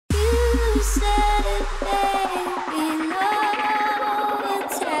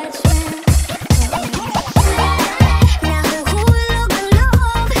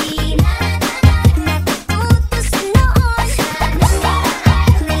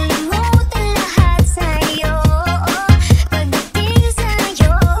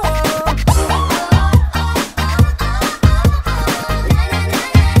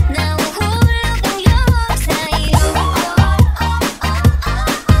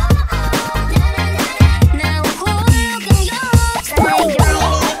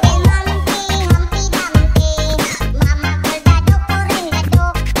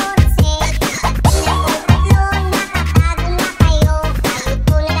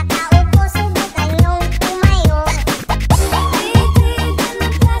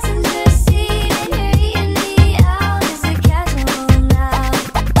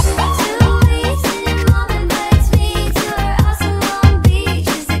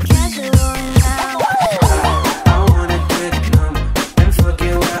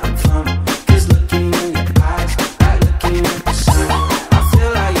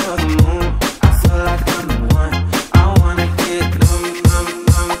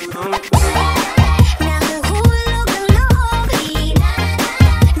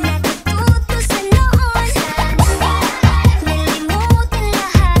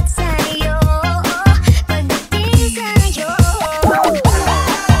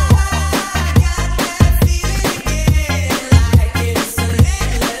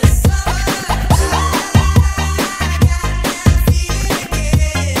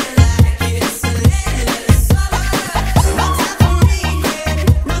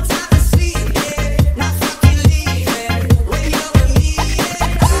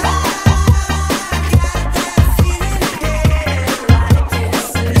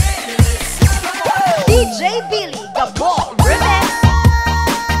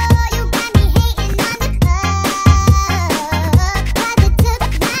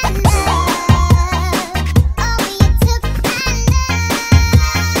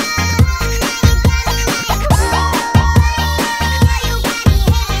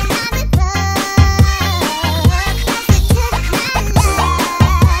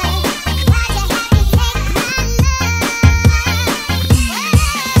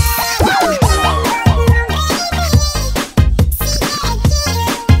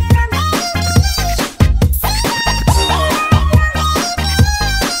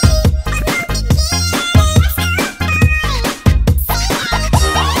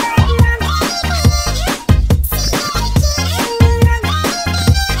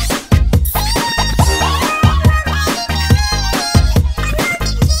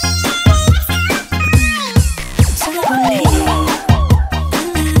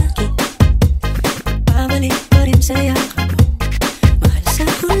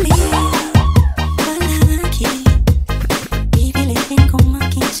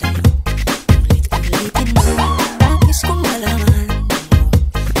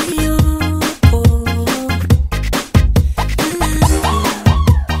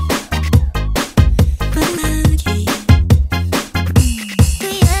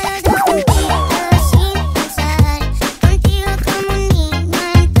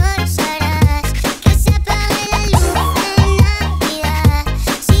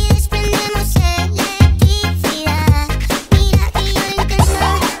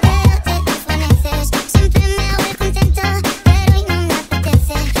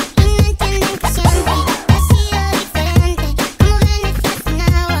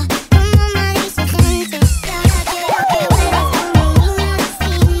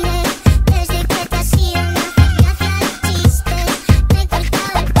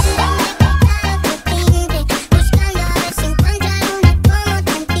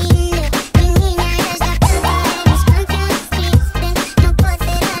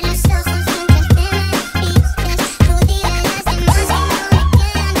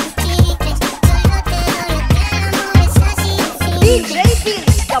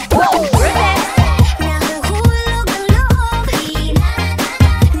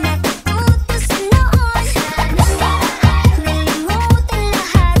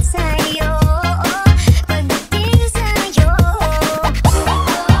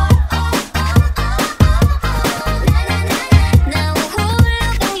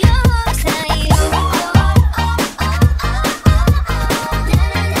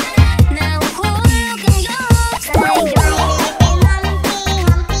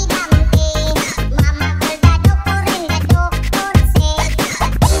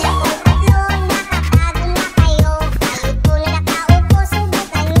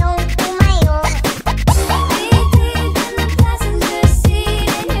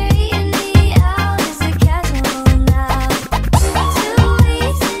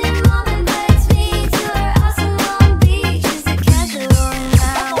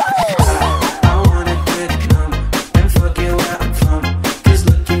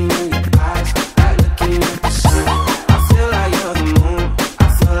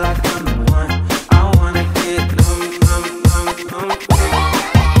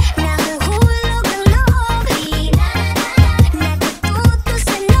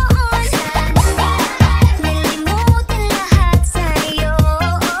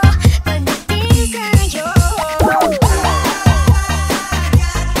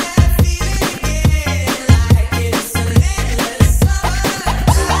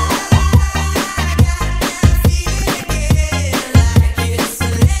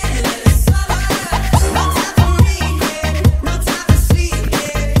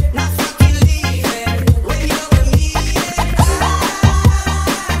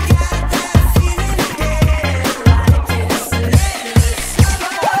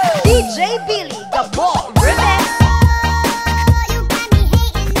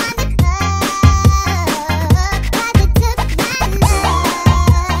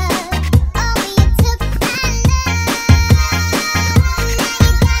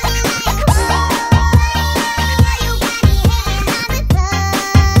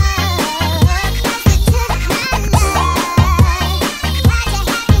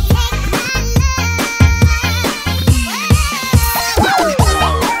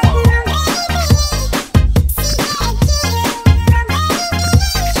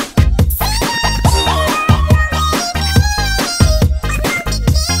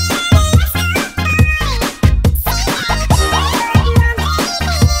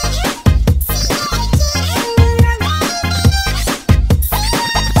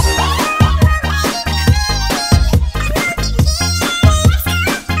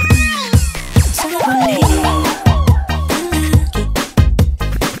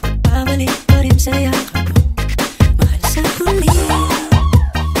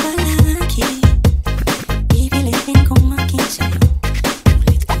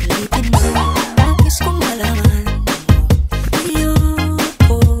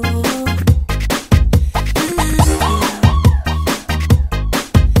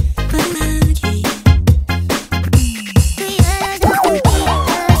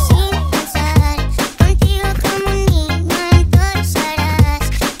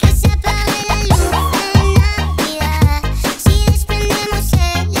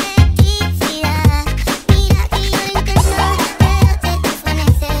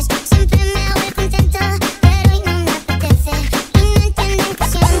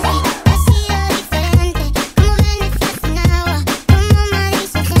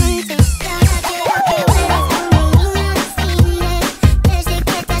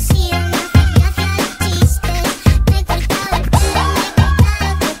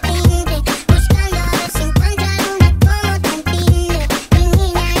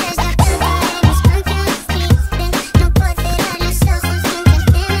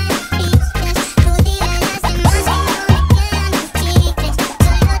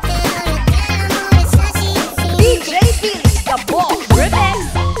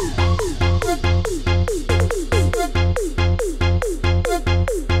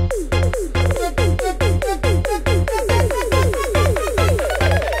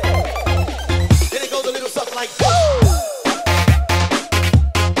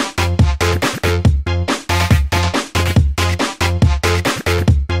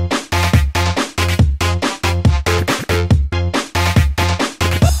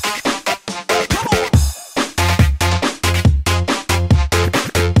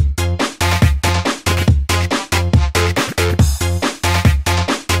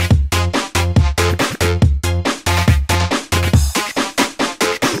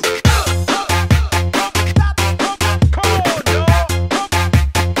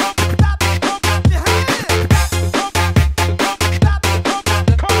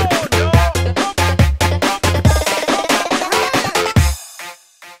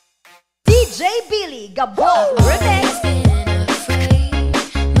Gabo Remix.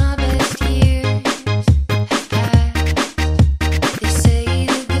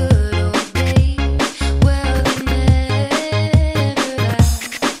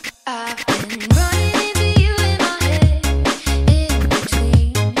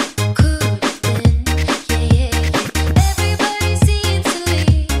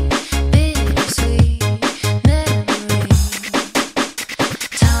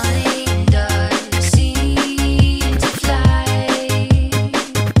 Time does seem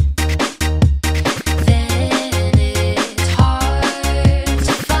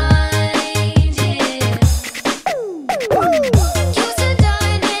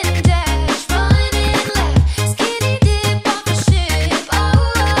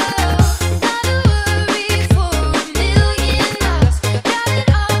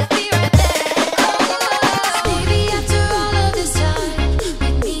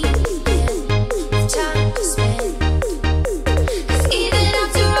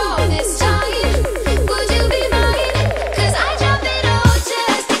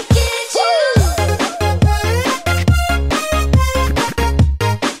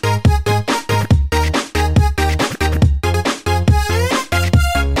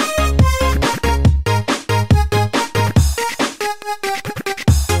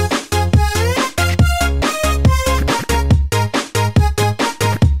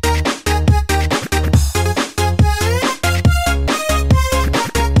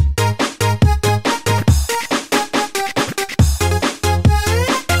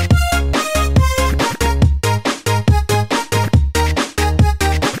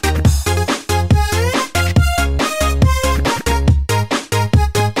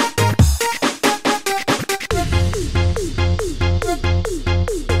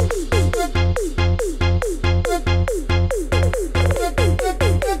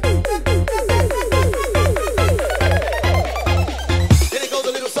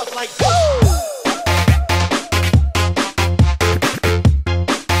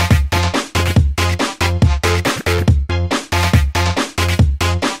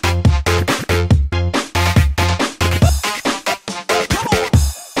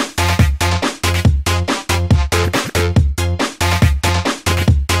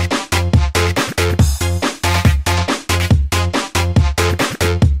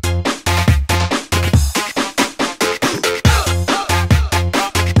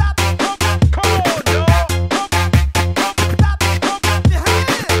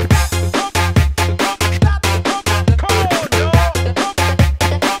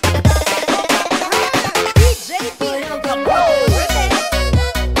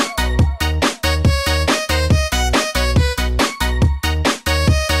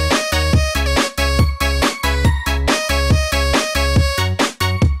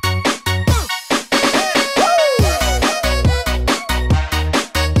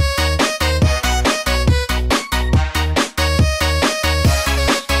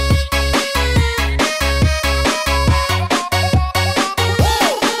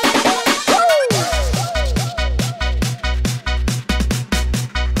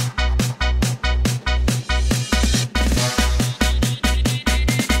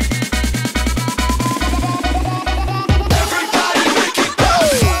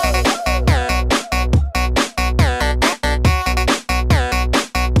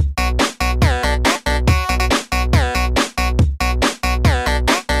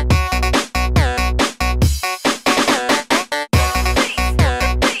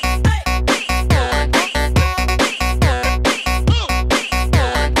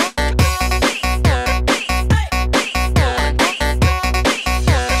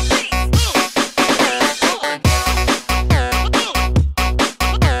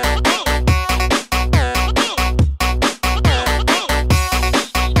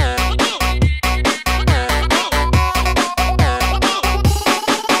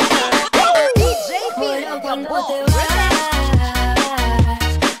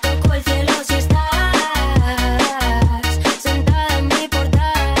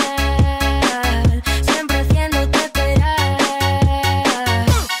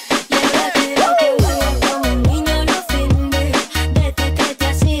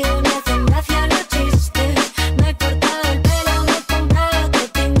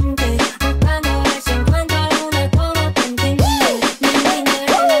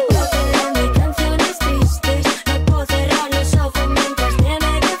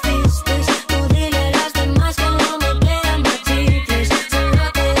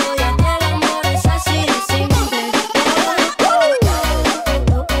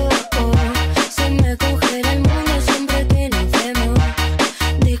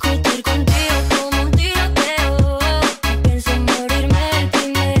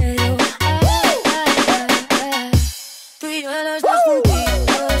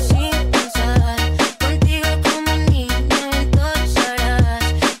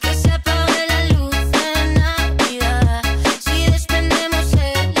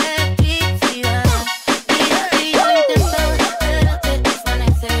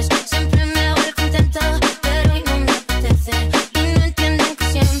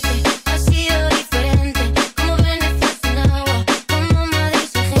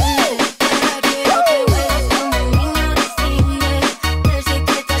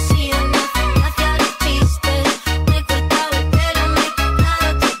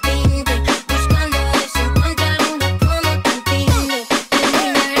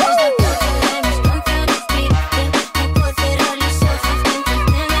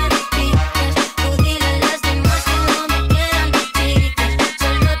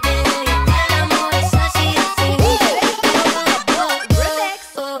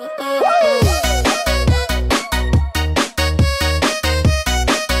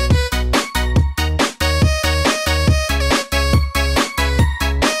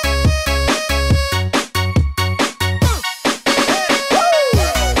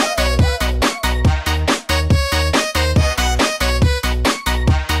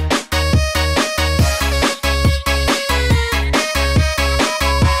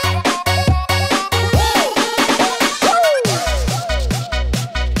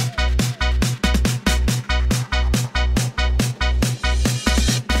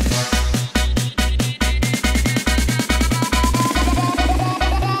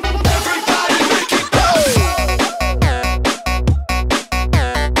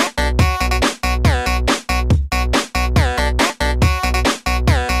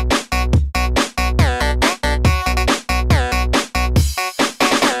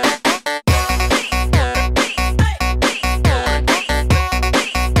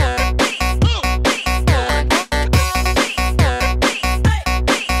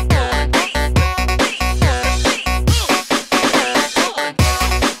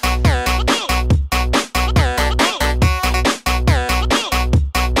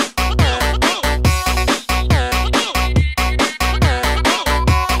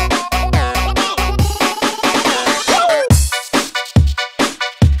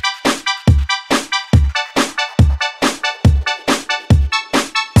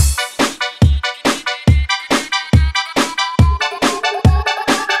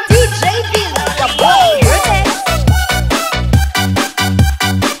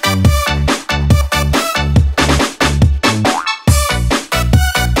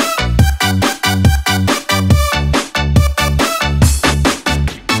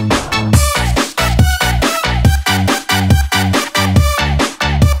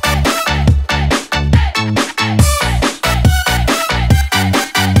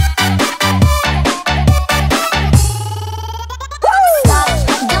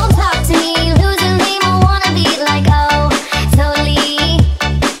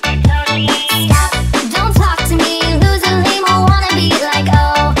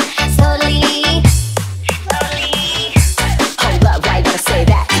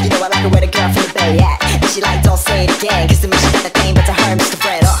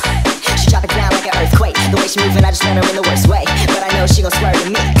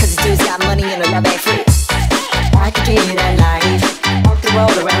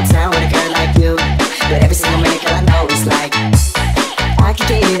around town with a girl like you. But every single minute, girl, I know it's like I could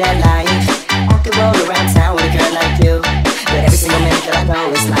give you that life. I could roll around town with a girl like you. But every single minute, girl, I know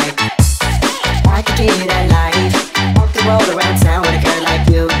it's like I could give you that life. I could roll around town with a girl like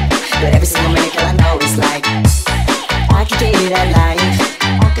you. But every single minute, girl, I know it's like I could give you that life.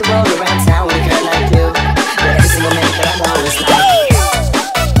 I could roll around town with a girl like you. But every single minute, girl, I know it's like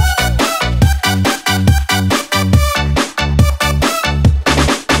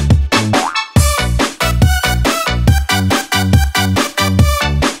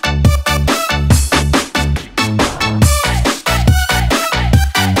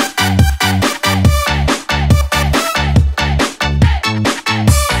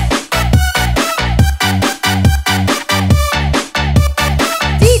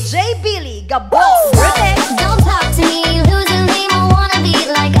Gabo. Don't talk to me, losing me, I wanna be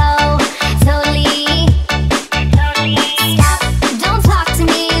like, oh, totally. Stop. Don't talk to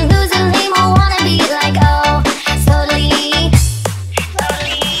me, losing me, I wanna be like, oh, totally.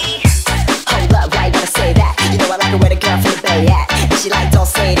 hold up, why you gotta say that? You know I like it where the girl from the Bay at. And she like, don't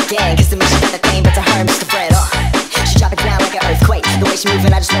say it again, cause to me she got the thing, but to her, Mr. Fred, she drop it down like an earthquake. The way she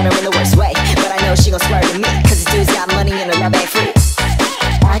moving, I just want her in the worst way. But I know she gon' swerve to me, cause this dude's got money and her love ain't free.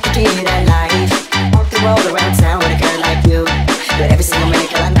 I could give you that life. I could roll around town with a girl like you. But every single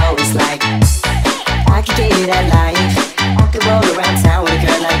minute, girl, I know it's like I could give you that life. I could roll around town with a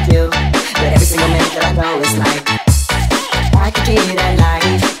girl like you. But every single minute, girl, I know it's like I could give you that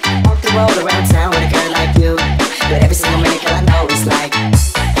life. I could roll around town with a girl like you. But every single minute, girl, I know it's like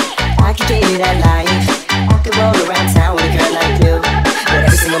I could give you that life. I could roll around town with a girl like you.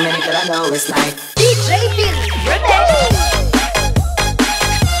 But every single minute, girl, I know it's like DJ Billy, remix.